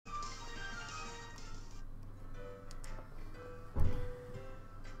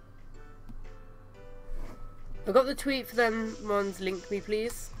I got the tweet for them ones. Link me,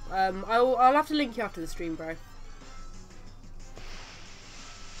 please. I'll have to link you after the stream, bro.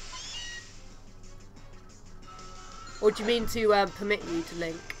 Or do you mean to permit you to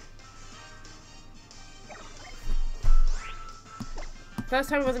link? First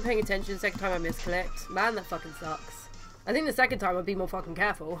time I wasn't paying attention, second time I misclicked. Man, that fucking sucks. I think the second time I'd be more fucking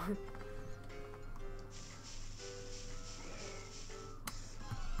careful.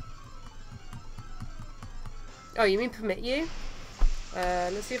 Oh, you mean permit you?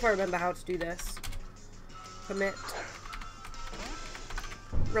 Let's see if I remember how to do this. Permit.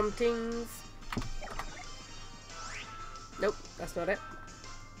 Rumtings. Nope, that's not it.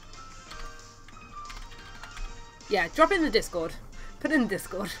 Yeah, drop it in the Discord. Put it in the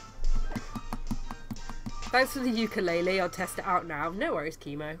Discord. Thanks for the ukulele. I'll test it out now. No worries,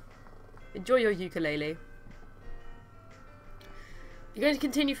 Chemo. Enjoy your ukulele. You're going to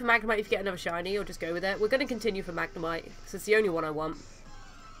continue for Magnemite if you get another shiny, or just go with it? We're going to continue for Magnemite, because it's the only one I want.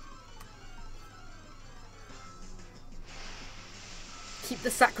 Keep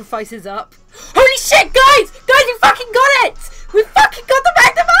the sacrifices up. Holy shit, guys! Guys, we fucking got it! We fucking got the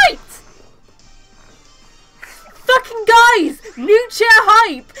Magnemite! Fucking guys! New chair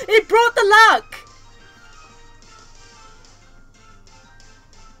hype! It brought the luck!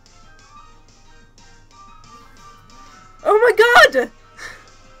 Oh my god!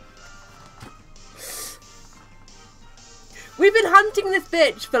 We've been hunting this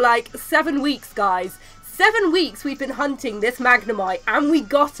bitch for like 7 weeks, guys. 7 weeks we've been hunting this Magnemite, and we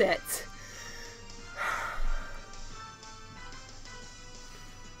got it.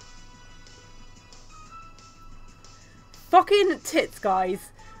 Fucking tits, guys.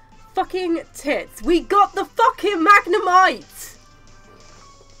 Fucking tits. We got the fucking Magnemite!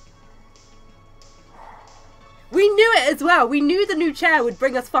 We knew it as well. We knew the new chair would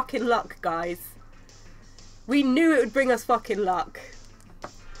bring us fucking luck, guys. We knew it would bring us fucking luck.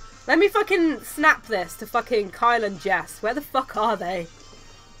 Let me fucking snap this to fucking Kyle and Jess. Where the fuck are they?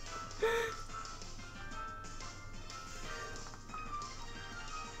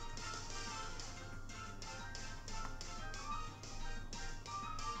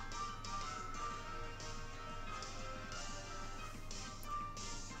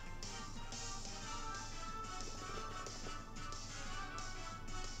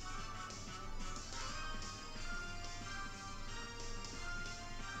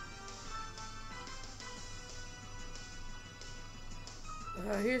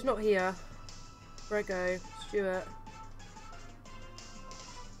 Who's not here? Grego, Stuart,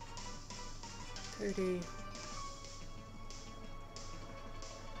 Cody.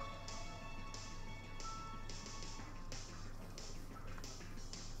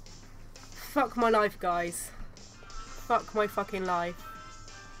 Fuck my life, guys. Fuck my fucking life.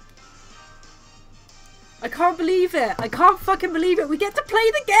 I can't believe it. I can't fucking believe it. We get to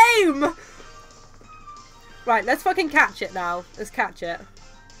play the game. Right, let's fucking catch it now. Let's catch it.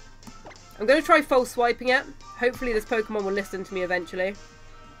 I'm going to try false swiping it. Hopefully this Pokemon will listen to me eventually.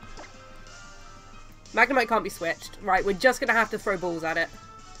 Magnemite can't be switched. Right, we're just going to have to throw balls at it.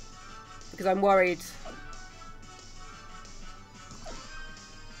 Because I'm worried.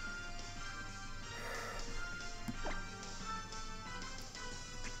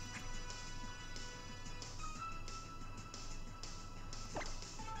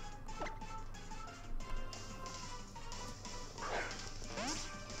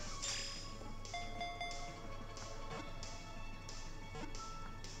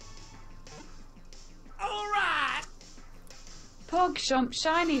 Pogchamp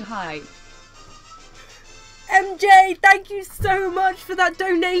shiny hype. MJ, thank you so much for that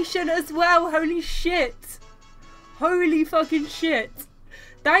donation as well. Holy shit. Holy fucking shit.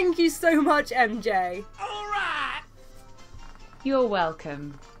 Thank you so much, MJ. Alright. You're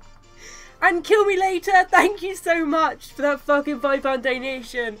welcome. And Kill Me Later, thank you so much for that fucking £5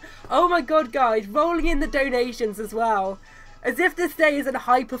 donation. Oh my god, guys, rolling in the donations as well. As if this day isn't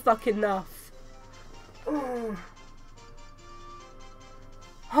hyper fucking enough. Oh.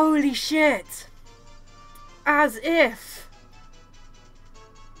 Holy shit. As if.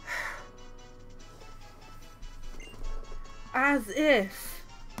 As if.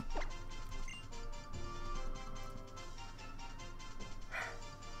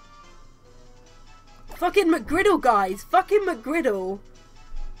 Fucking McGriddle, guys. Fucking McGriddle.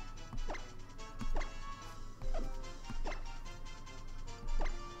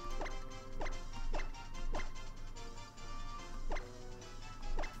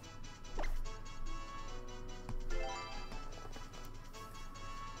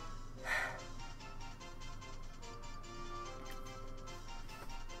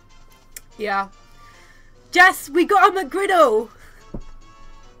 Yeah. Jess, we got a McGriddle!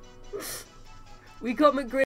 We got McGriddle.